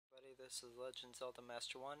this is Legend Zelda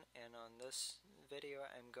Master 1, and on this video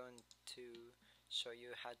I'm going to show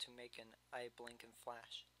you how to make an eye blink and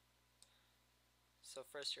flash. So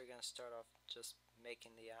first you're going to start off just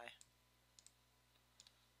making the eye.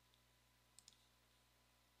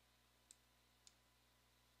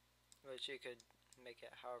 Which you could make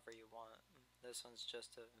it however you want. This one's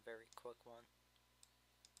just a very quick one.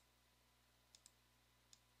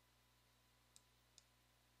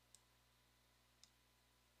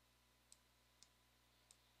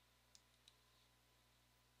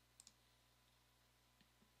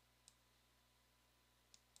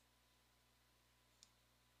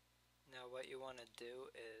 Now what you want to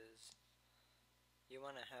do is you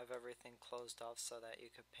want to have everything closed off so that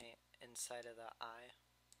you could paint inside of the eye.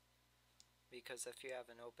 Because if you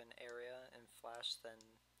have an open area in Flash, then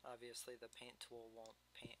obviously the paint tool won't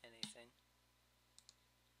paint anything.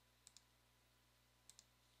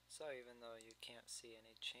 So even though you can't see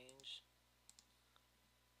any change,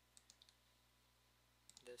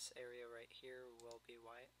 this area right here will be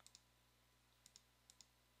white.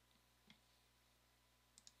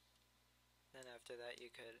 Then after that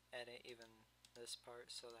you could edit even this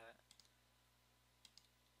part so that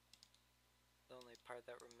the only part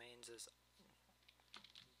that remains is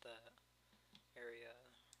the area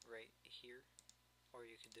right here, or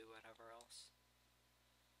you could do whatever else.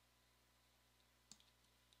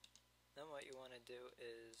 Then what you want to do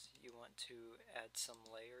is you want to add some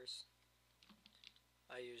layers.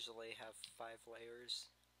 I usually have 5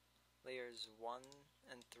 layers. Layers 1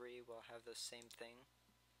 and 3 will have the same thing,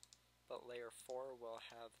 but layer 4 will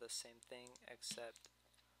have the same thing, except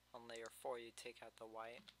on layer 4 you take out the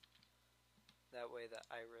white. That way the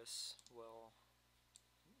iris will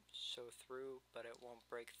show through, but it won't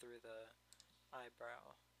break through the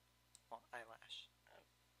eyebrow, well, eyelash.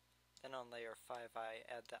 Then on layer 5 I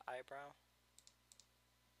add the eyebrow.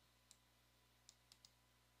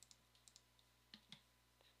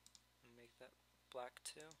 And make that black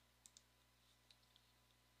too.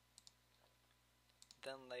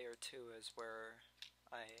 Then layer 2 is where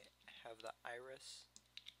I have the iris.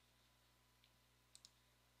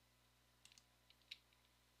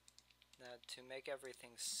 Now to make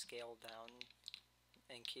everything scale down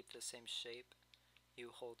and keep the same shape, you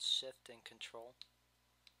hold Shift and Control.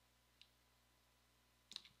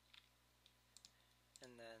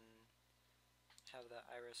 And then have the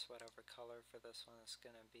iris whatever color. For this one it's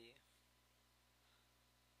going to be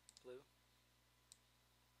blue.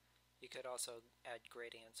 You could also add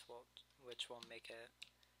gradients, which will make it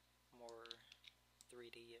more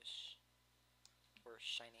 3D-ish or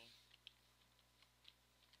shiny.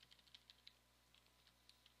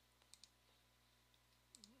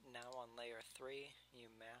 Now on layer 3 you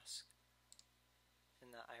mask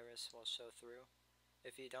and the iris will show through.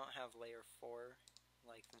 If you don't have layer 4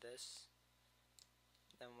 like this,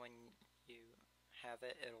 then when you have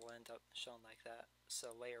it, it'll end up shown like that. So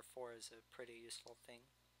layer 4 is a pretty useful thing.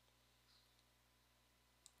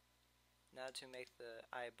 Now to make the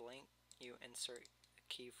eye blink, you insert a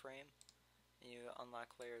keyframe and you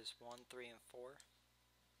unlock layers 1, 3, and 4.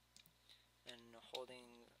 And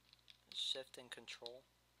holding Shift and Control,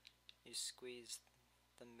 you squeeze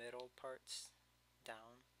the middle parts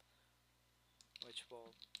down, which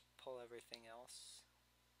will pull everything else.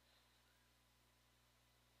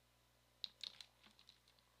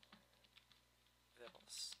 It'll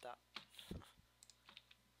stop.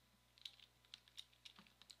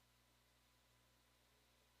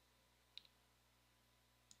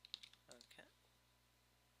 Okay.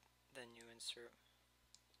 Then you insert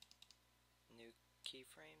new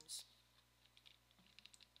keyframes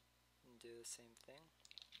and do the same thing.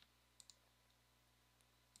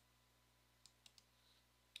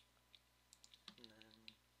 And then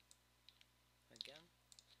again.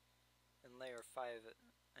 And layer 5,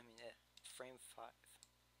 frame 5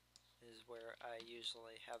 is where I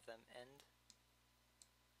usually have them end.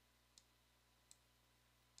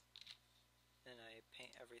 And I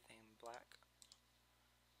paint everything black.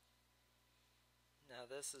 Now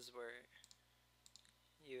this is where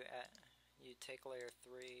you take layer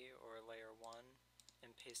 3 or layer 1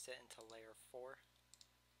 and paste it into layer 4.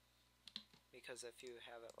 Because if you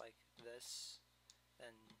have it like this,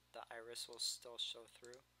 then the iris will still show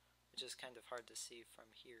through, which is kind of hard to see from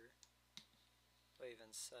here. But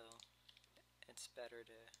even so, it's better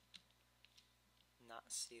to not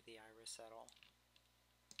see the iris at all.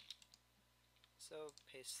 So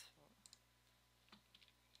paste.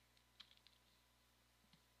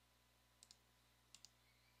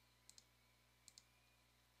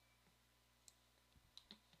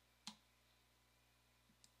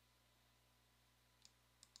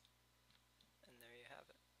 And there you have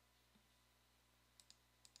it.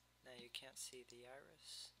 can't see the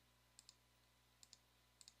iris.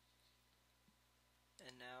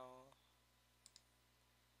 And now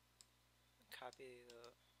copy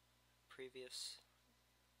the previous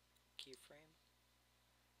keyframe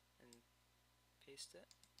and paste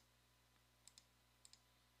it.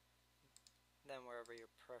 Then wherever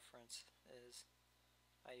your preference is,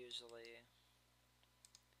 I usually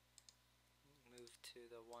move to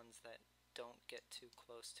the ones that don't get too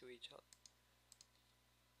close to each other.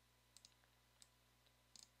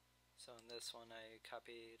 So in this one I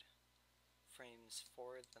copied frames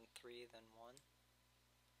 4, then 3, then 1.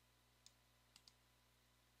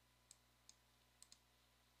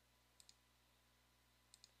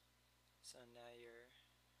 So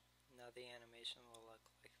now the animation will look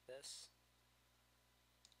like this.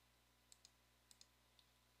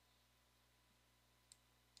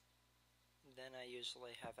 Then I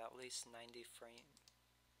usually have at least 90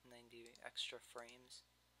 extra frames.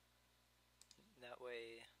 That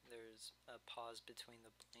way there's a pause between the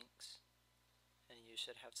blinks, and you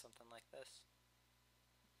should have something like this.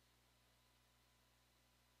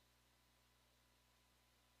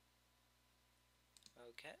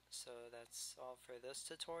 Okay, so that's all for this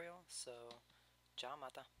tutorial. So, ciao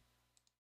mata.